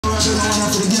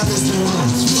wanna for the gap is too long.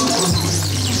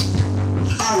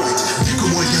 Alright, pick a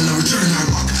boy, girl, and return her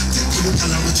back. Take to the girl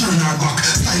and return her back.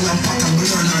 Style and pattern, we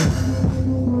learn her.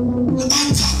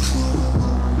 Attack.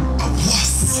 A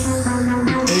was.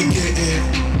 AKA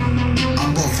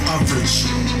above average.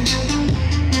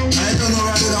 I don't know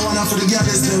right I wanna for the gap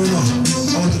is there, we know.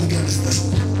 I want to the gap is there.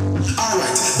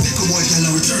 Alright, pick a boy, girl,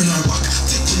 and return her back.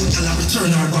 Take to the girl and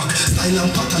return her back. Style and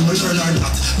pattern, we learn her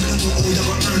that. We don't know how we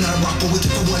ever turn her back, but we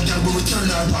take a boy, girl, we return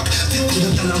her back. Take to the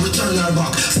girl and return her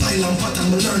back. Style and pattern,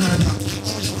 we learn her that.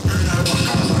 Turn her back,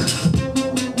 alright.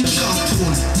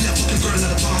 Cartoon, me a fucking girl in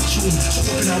the bathroom.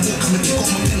 Open her book and me pick up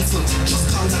my pencil. Just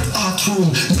call that art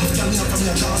room. Nothing tell me up from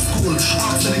your class school.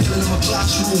 Ask any girl in my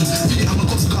classroom. Me I'm a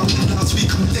cup scar last week.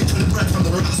 I'm take the bread from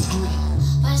the rest room.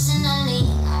 Personally,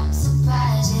 I'm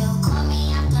surprised you call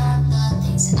me after the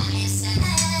things I said.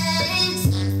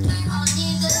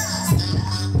 Only good stuff,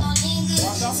 only good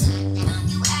stuff.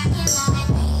 You acting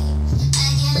like me,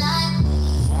 acting like me.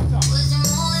 Was it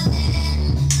more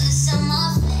than the sum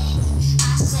of things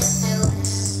I said farewell?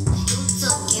 You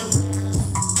took it well.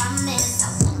 Promise I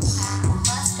won't cry,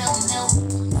 but still milk.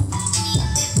 Give me a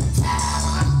paper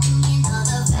towel, give me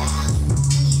another vow,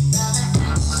 give me another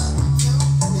hour.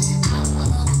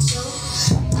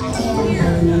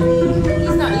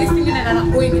 He's not listening and I'm not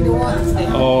going in the water today.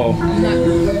 Oh.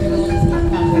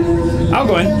 I'll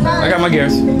go in. I got my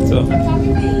gears. So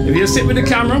if you sit with the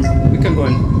camera, we can go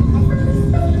in.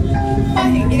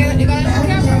 You got a new camera?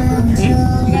 You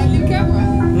got a new camera?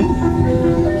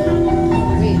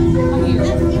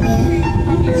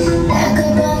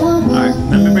 Alright,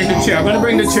 let me bring the chair. I'm gonna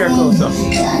bring the chair closer.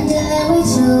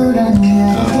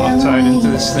 I'm tied into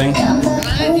this thing.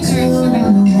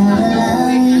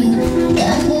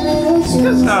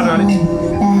 Just not on it.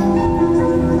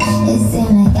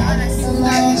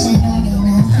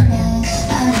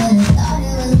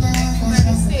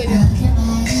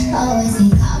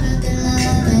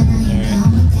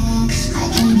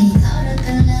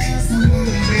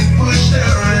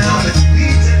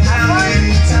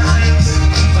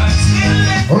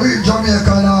 We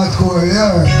Jamaican hardcore,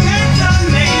 yeah.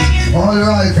 All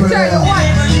right, for there.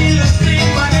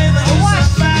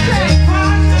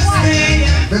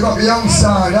 Big up young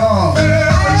son, no.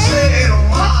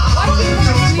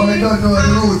 But I don't know the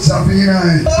roots of the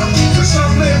night.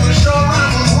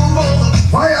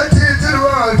 Fire team to the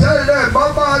world, tell them,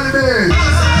 Bob Marley Beach.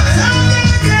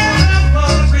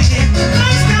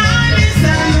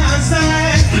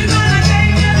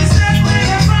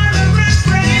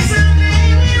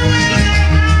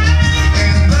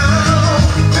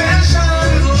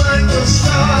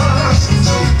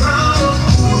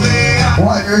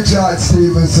 White Richard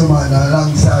Stevenson, man,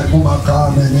 alongside Muma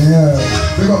Carmen here.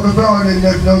 We got the brown in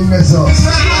them, don't mess up.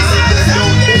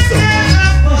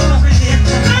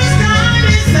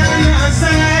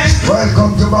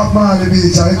 Welcome to Bob Marley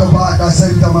Beach, I go back to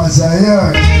St. Thomas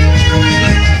here.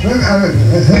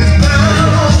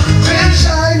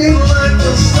 Shining like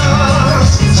the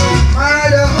stars, no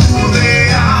matter who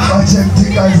they are. Watch them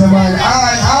tickers, man.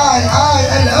 Aye,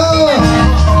 hello.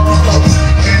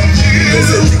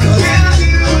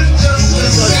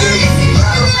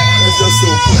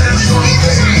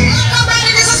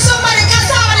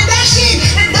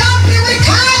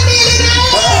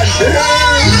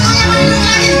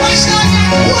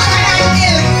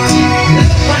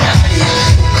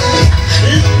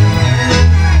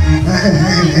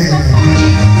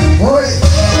 Boy,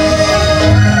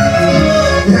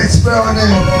 yes, brownie.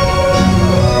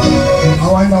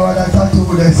 I know what that tattoo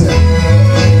they say.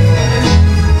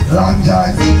 Long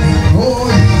time.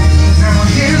 Boy,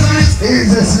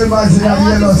 easy slim as in a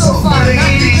yellow so far.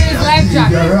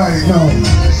 You're right now.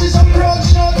 This is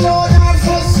approach not known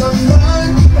for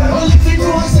someone. Only if it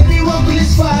was anyone with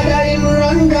his father in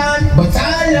run down. But I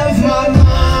love my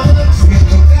mom. You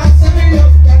took that to me,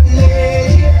 love that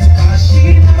lady. Cause she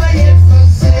never yet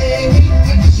forsake me.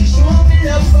 And she showed me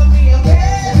love for me, a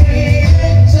baby.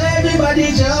 So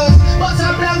everybody just, but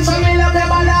I'm blank for me, love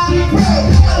them all.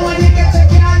 And when you get a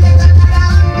car, get a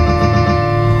car.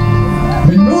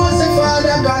 We know the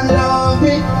father God love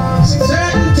me.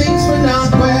 Certain things we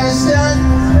not question.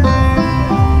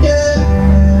 Yeah.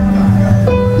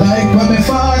 Like when my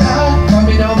father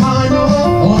coming down my door.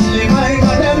 Only my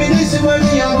mother me listen when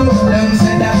me a grow. Them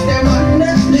say that them and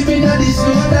them living at this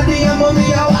road. Daddy and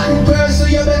mommy are one person,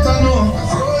 you better know.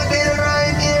 Road been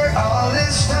right here all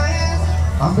this time.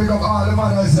 And pick up all the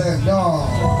mothers then. No,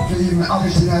 leave me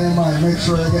everything in your mind. Make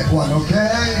sure you get one,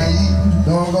 okay?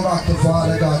 Don't go back to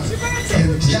Father God.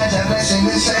 Empty. Judge a blessing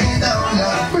we say down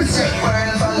love. Word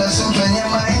follow suit when your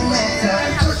mind made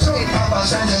up. Papa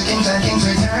send the kings and kings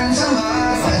return to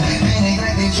life.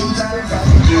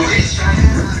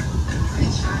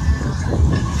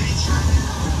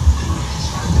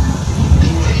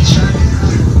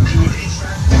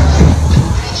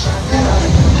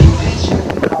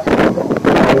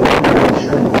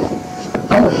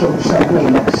 I'ma show you something you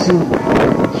ain't never seen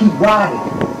before. Keep riding.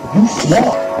 You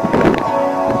smart.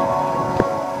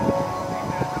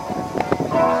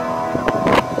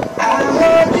 I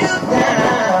hold you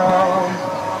down.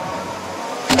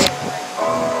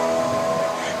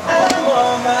 I'm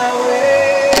on my way.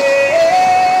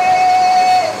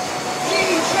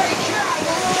 DJ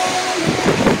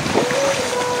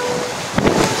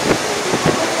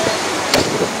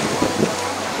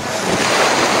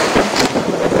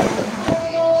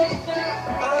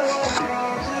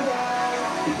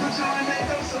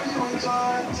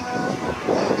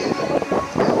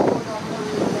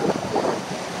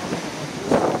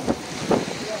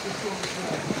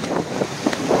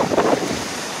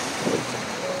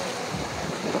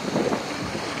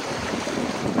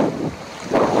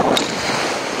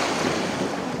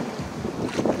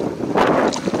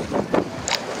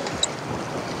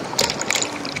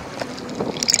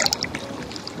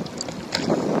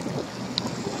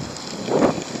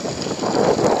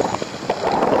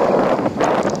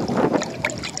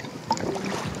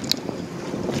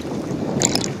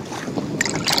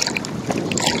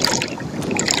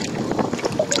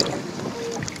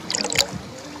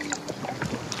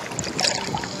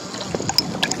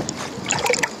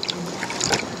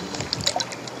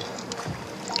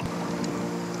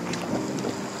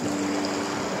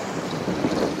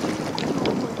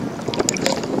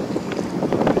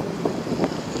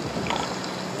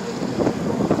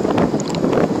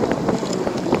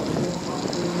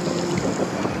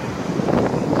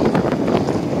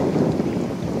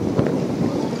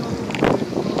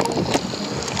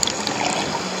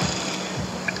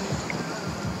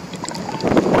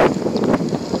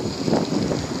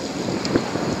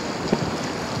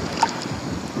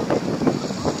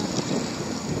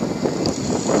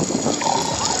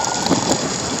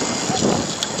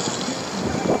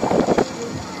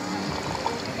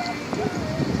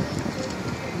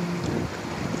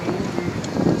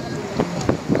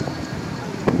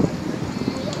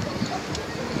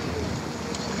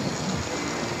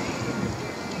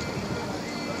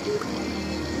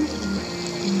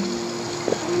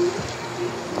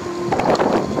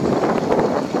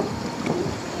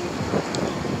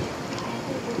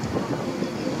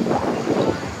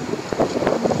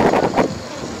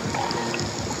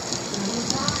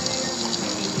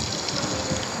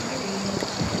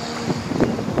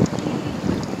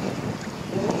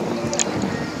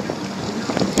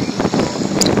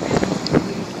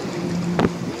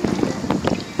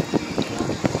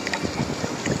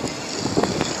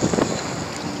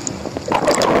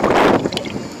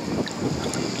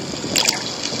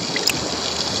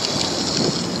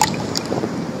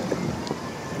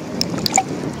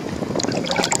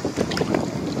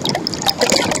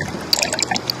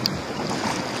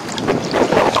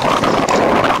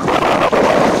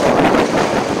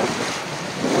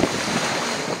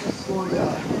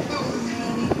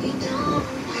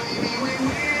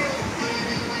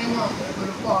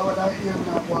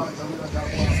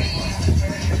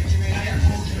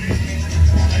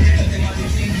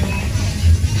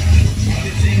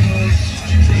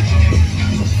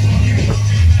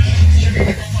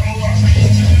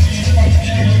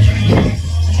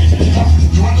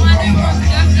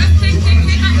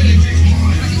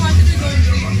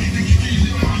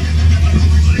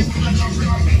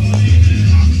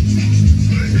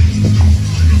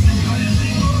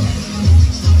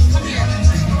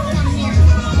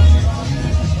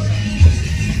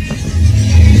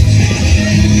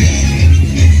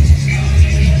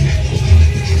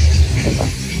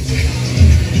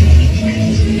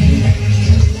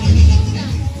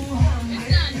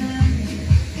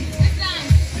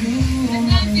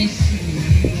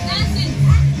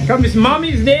Come, it's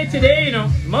Mommy's Day today, you know,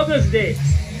 Mother's Day.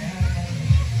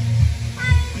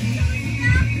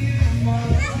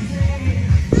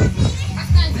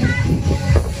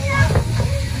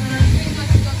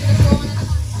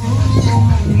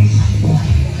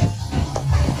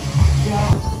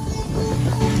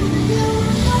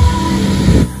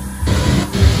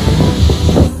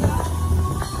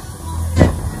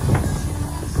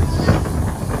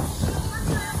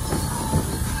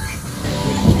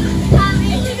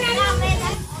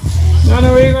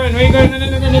 No, where you going? Where you going?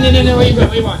 No, where you going?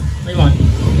 Where you want? Where you want?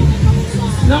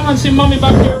 No, man, see Mommy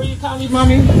back there. You can't leave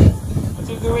Mommy. I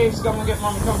think the waves come and get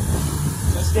Mommy. Come.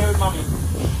 Let's stay with Mommy.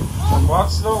 Come,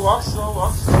 walk slow, walk slow,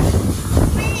 walk slow.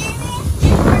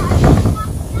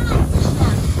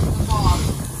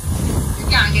 You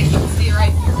can't get to see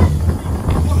right here.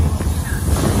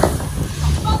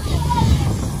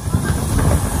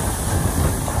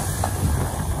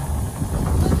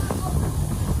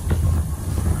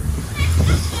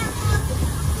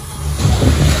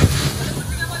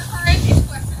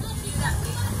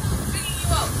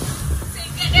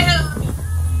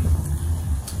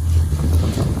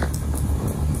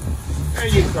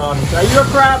 prawns. Are you a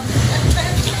crab?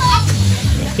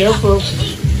 Careful.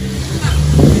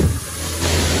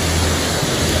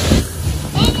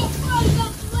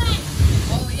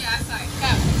 Oh yeah, I saw it.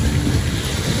 Come.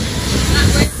 Not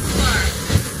way too far.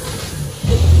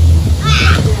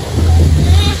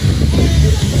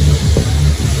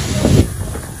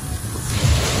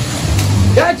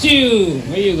 Got you!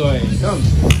 Where you going? Come.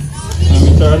 Let me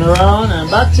turn around and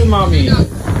back to mommy.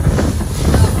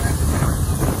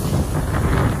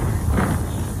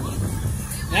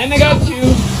 And I got you.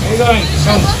 Where you going?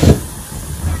 Come.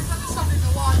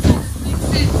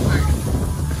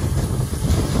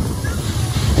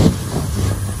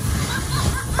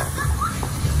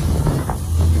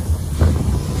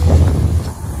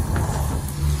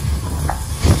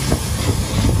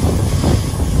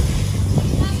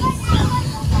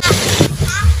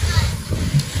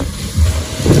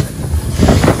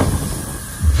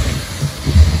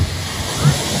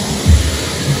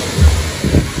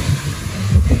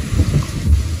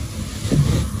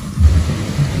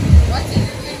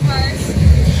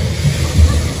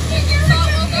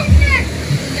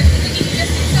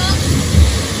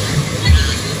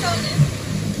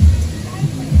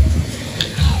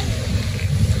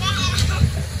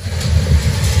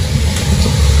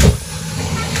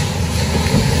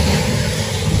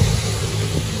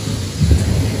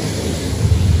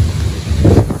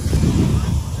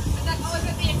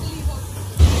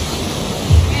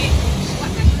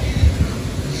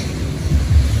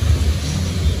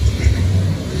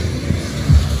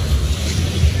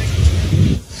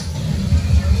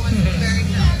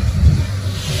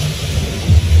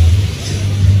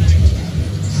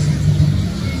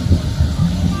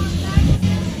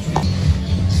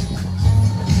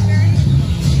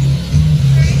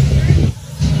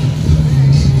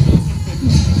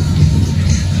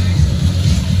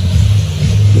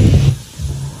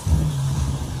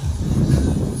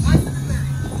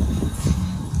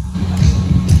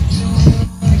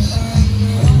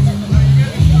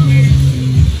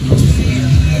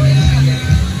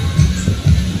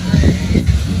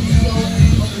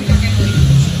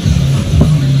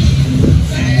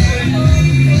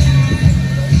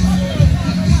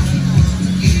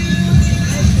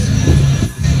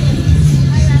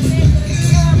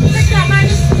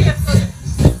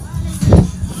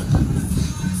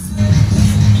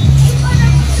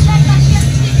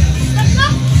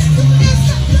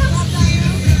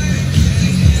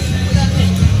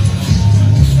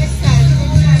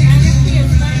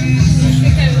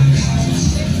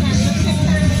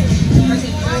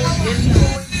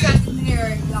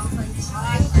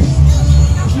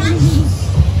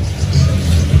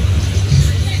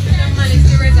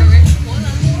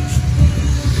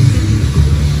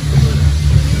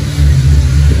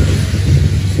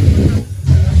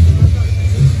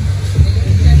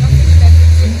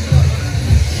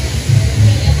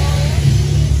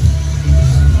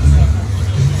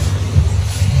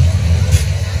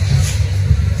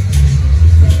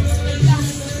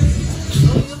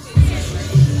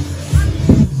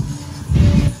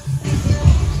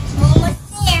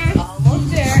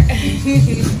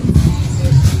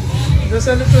 There's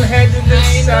a little head in the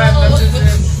sand. What is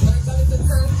this?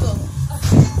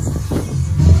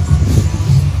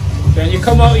 When you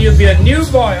come out, you'll be a new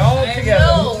boy altogether.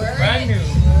 know, right? Brand new.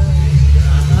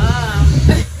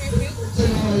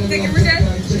 Take it, Richard.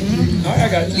 Oh, I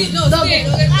got you. No, don't get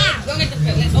the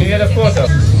pill. Can you get a photo?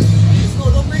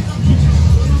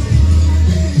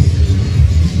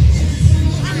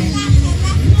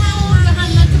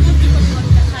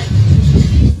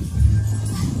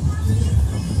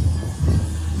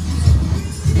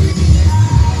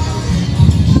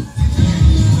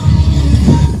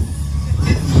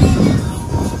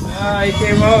 Ah, he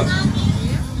came out.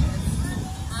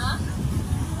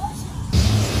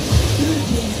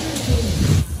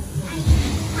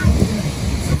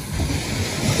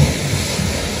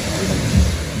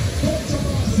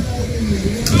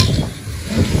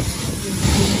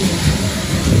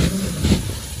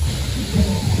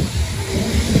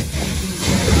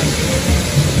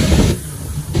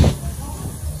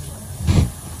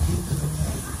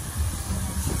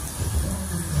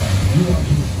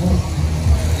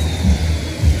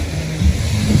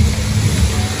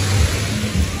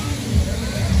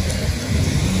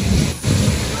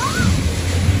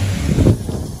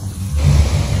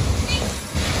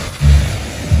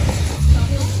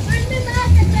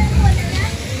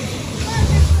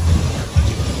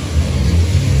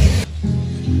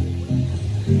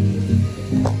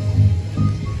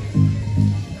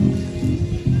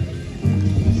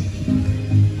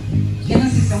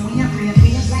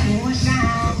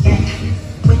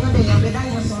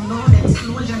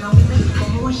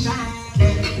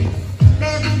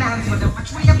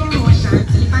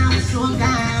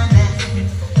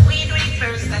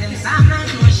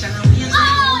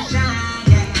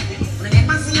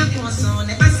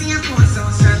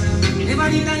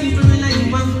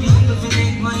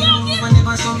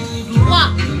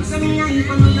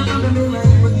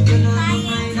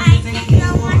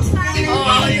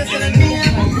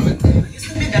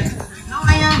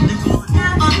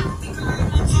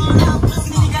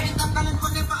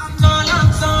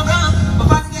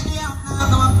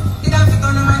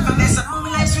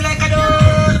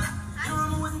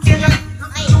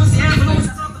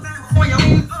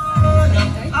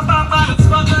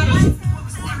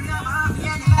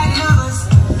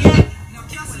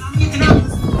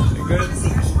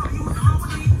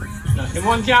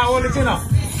 One can't hold it, you know.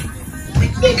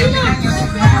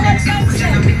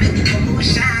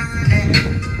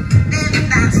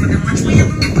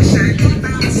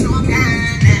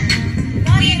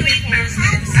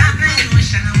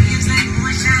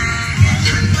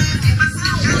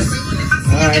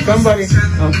 Alright, come buddy.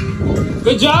 Oh.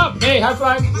 Good job. Hey, high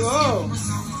five. Whoa.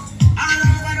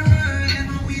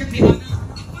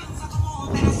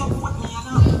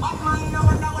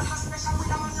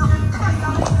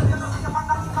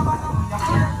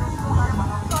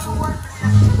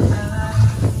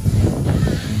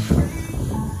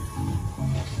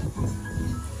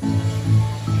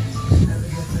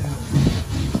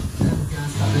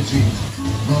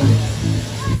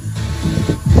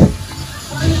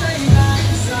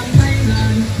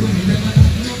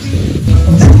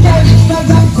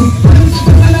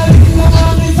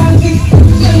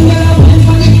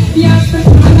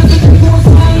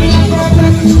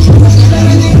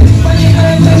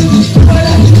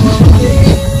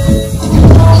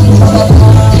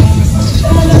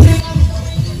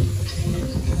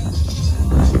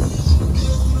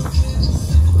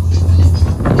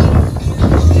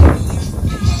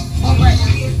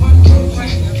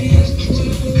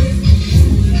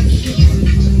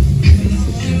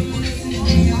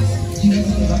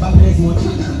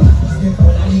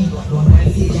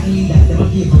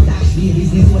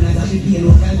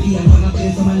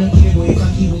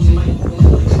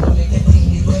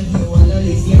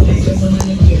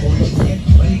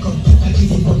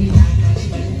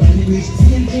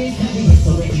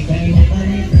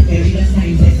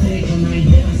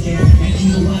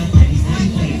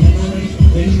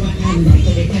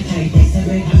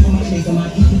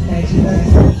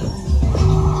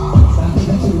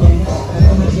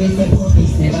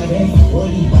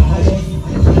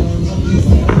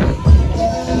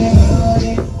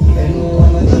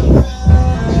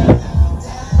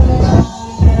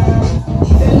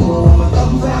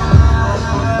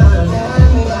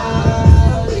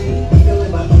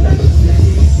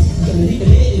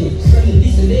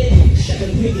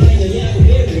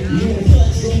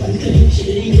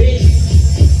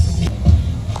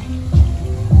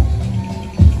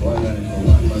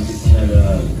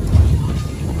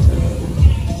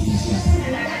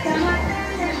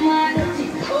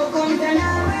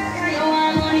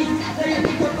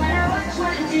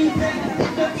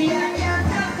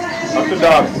 Up the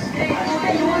dogs.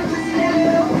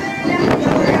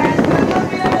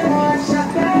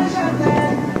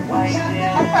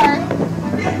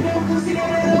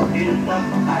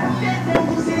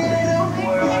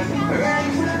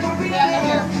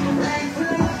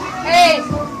 Hey!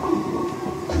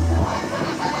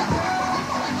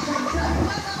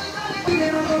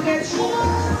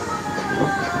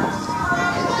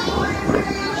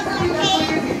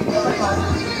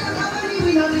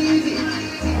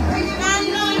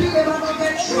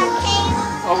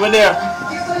 Over there.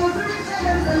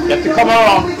 You have to come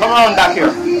around back here.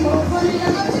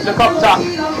 Look up top.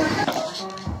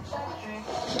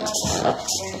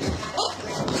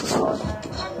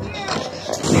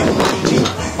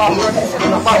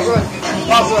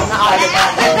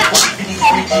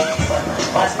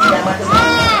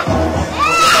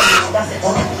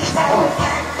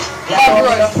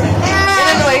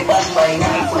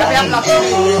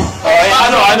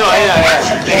 I know.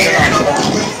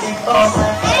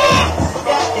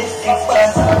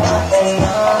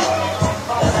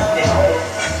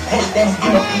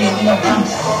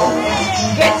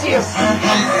 Get you!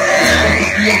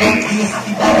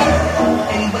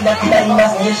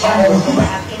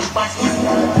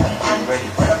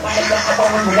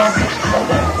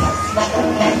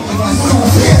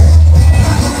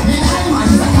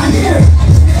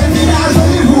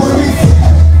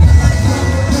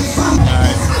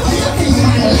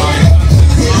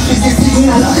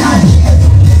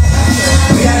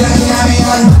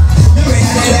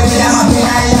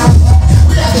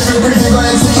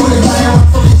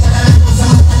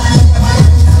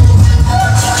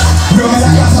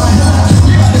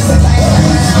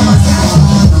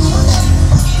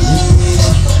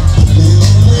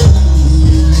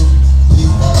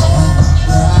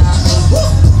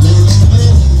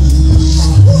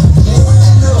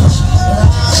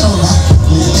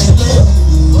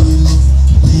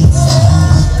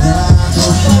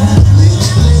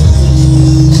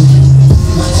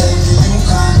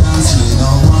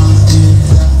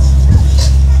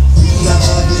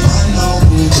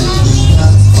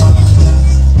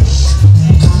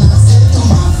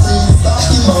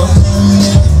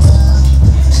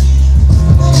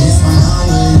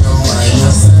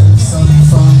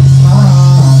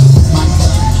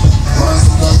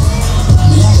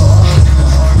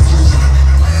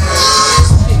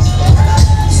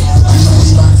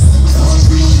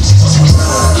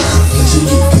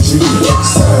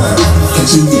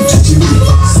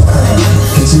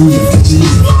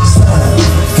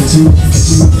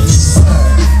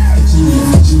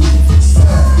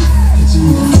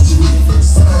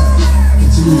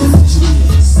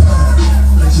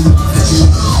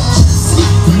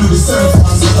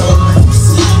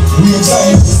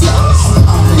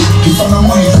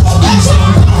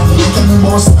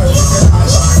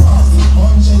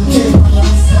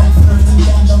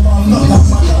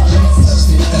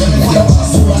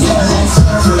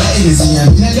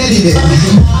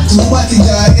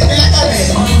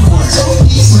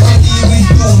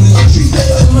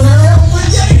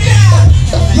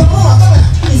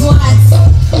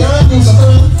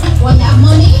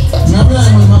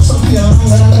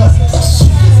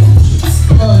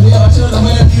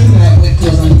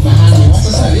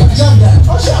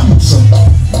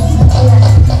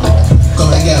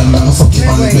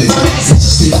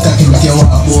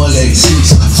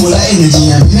 full of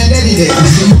energy and me not ready there.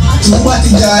 Too bad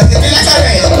to jar, get me like a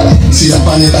red. See the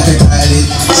panel like a toilet.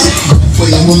 For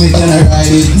your moment and I ride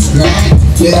it. Right?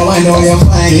 You don't want to know where you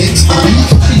find it.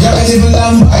 Drop a little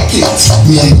lamb back it.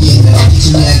 Me again,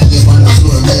 me again on the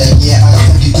floor. Me again, I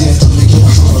can get it to the game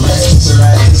floor.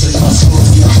 Right, so you must go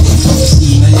for your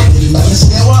see, now you're really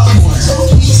say what more.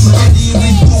 It's my deal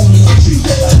with Tony Tree.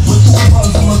 But 2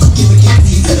 pounds I'm a cookie make it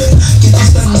deep. Get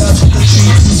this stand up with the tree.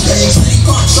 I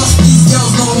can't trust these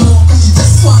girls no more. Cause you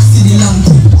just want to see the lamb.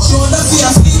 Show the fear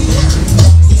sleep.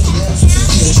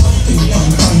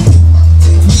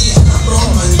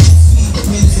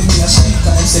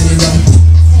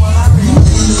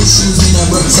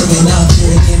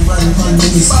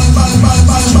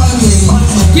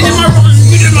 Get him a run,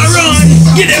 get him a run,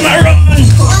 get him a run.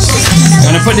 I'm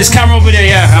gonna put this camera over there,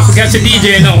 yeah. I forgot to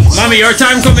DJ now. Mommy, your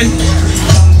time coming.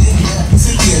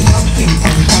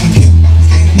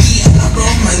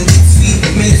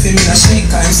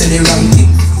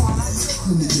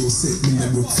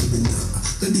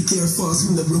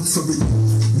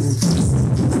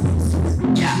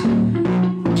 Yeah.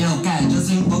 Yo, Kyle, just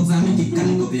ring bugs and make it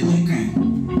can go be my crime.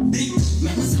 Make me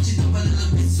switch it up a little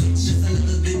bit, switch just a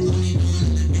little bit, money do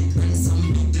a little bit, and some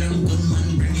big drunk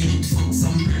gunman bringing it, fuck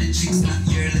some pretty chicks, not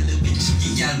here a little bit,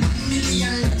 cheeky gal, 1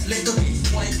 million, little bit,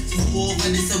 white,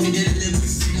 over this so we did a little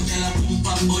bit, no gal a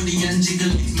pump and body and jiggle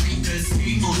it, my girl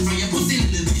scream out from your pussy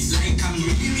little bit, like I'm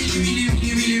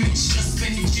really rich, just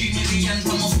spend 3 million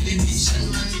for my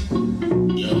Philippine man.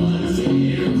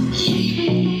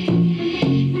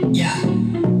 Yeah.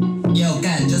 Yo,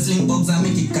 God, just link bugs and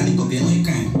make it can go be my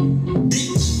crime.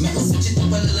 Bitch, make me switch it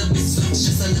up a little bit, switch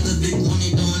just a little bit,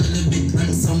 money down a little bit,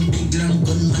 and some big long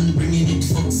gunman bringing it,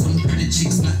 fuck some pretty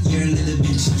chicks, not here a little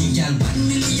bit, cheeky gal,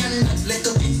 1 million, not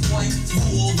little bit, white, go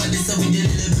over this so we did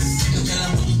a little bit, no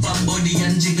gal a pump and body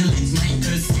and jiggle it, my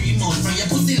girl scream out from your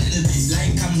pussy little bit,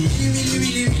 like I'm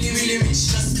really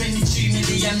rich, just spend 3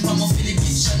 million for my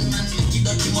Philippine man, make it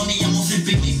dirty money, I'm a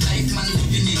flipping it, life man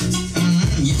living it,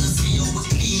 you know see how we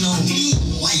clean out,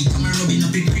 why come a rubbing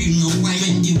up a cream now, why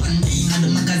 21 day in the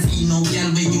magazine now, girl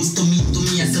we used to me,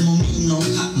 I say mommy now,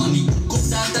 mommy, cause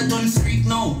that I don't freak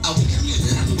now, I will come use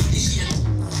it, I'm gonna shit.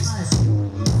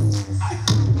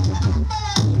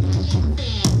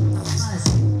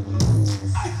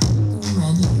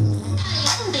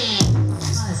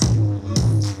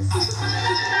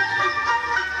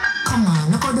 Come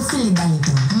on, look how the Philly band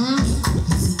do.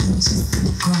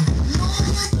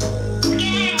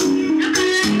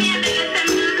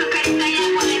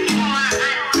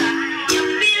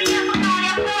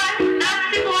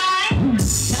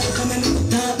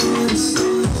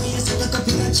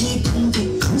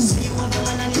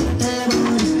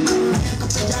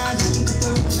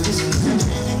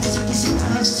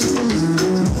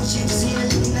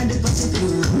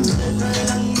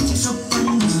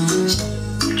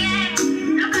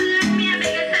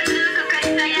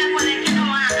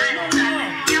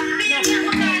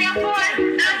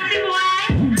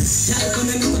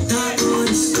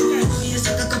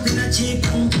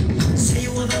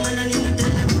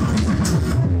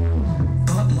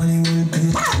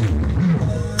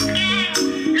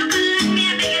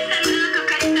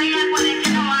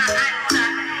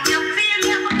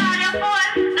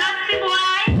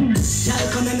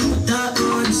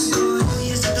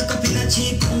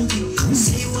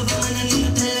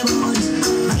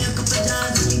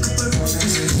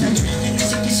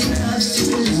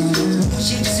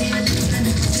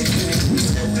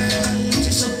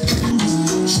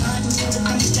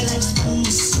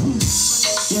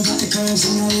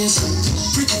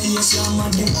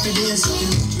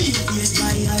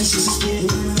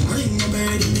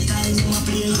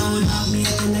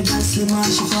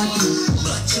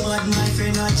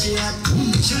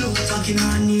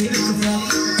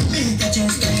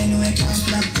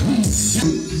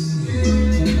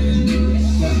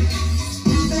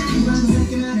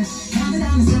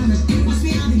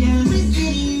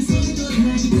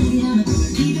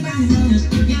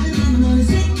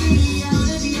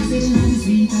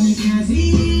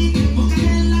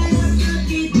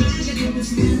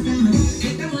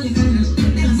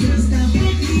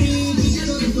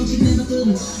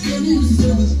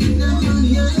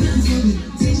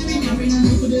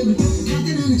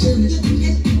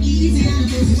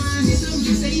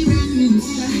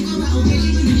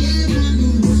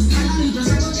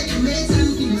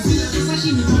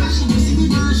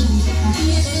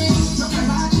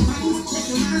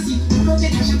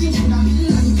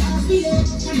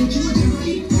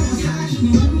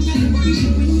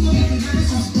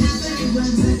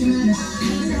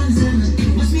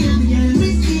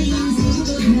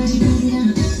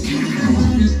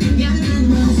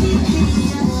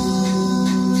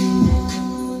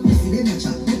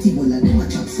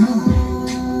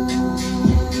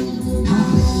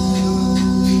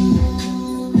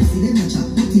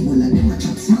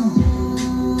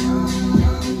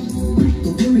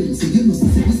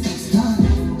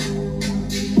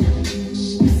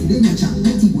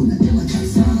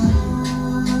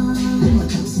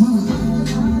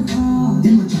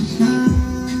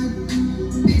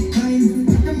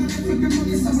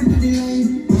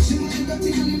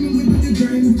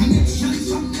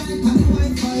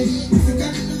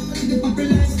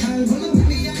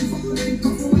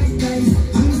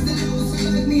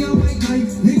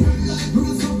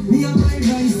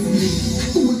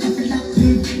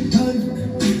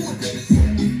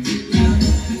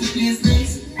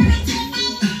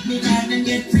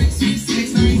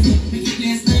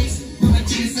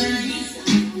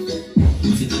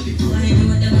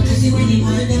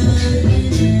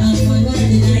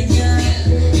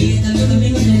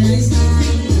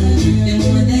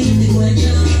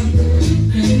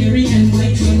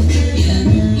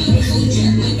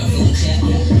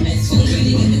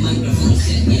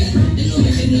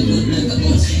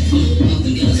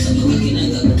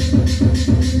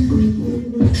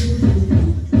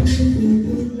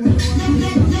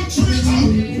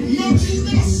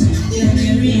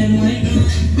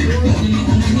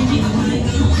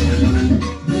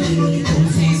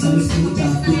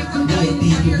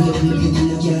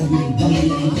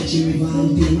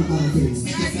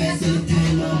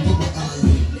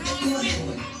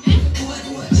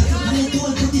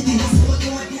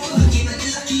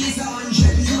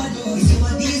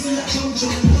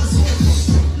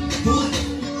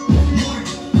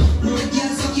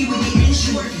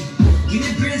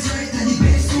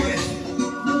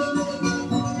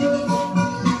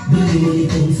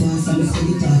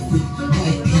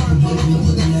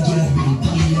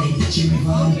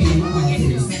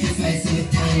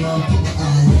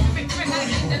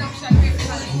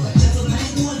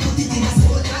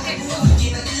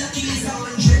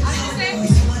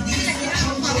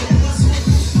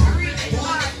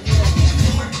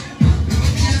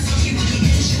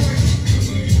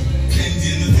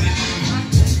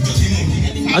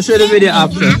 I'll show the video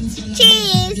after.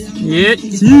 Cheese. Yeah,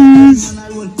 cheese.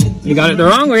 You got it the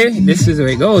wrong way. This is where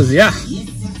it goes. Yeah.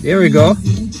 There we go.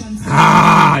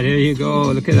 Ah, there you go.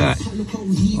 Look at that.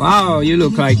 Wow, you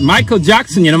look like Michael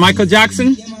Jackson. You know Michael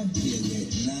Jackson?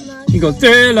 You go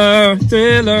Thriller,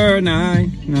 Thriller Night.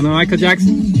 You know Michael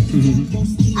Jackson?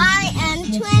 I am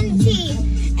 20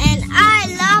 and I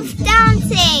love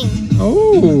dancing.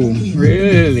 Oh,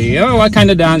 really? Oh, what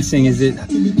kind of dancing? Is it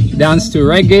dance to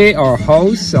reggae or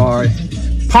house or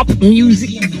pop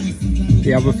music? Do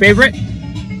you have a favorite?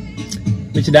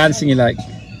 Which dancing you like?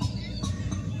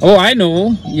 Oh, I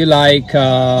know. You like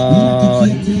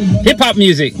hip-hop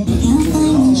music.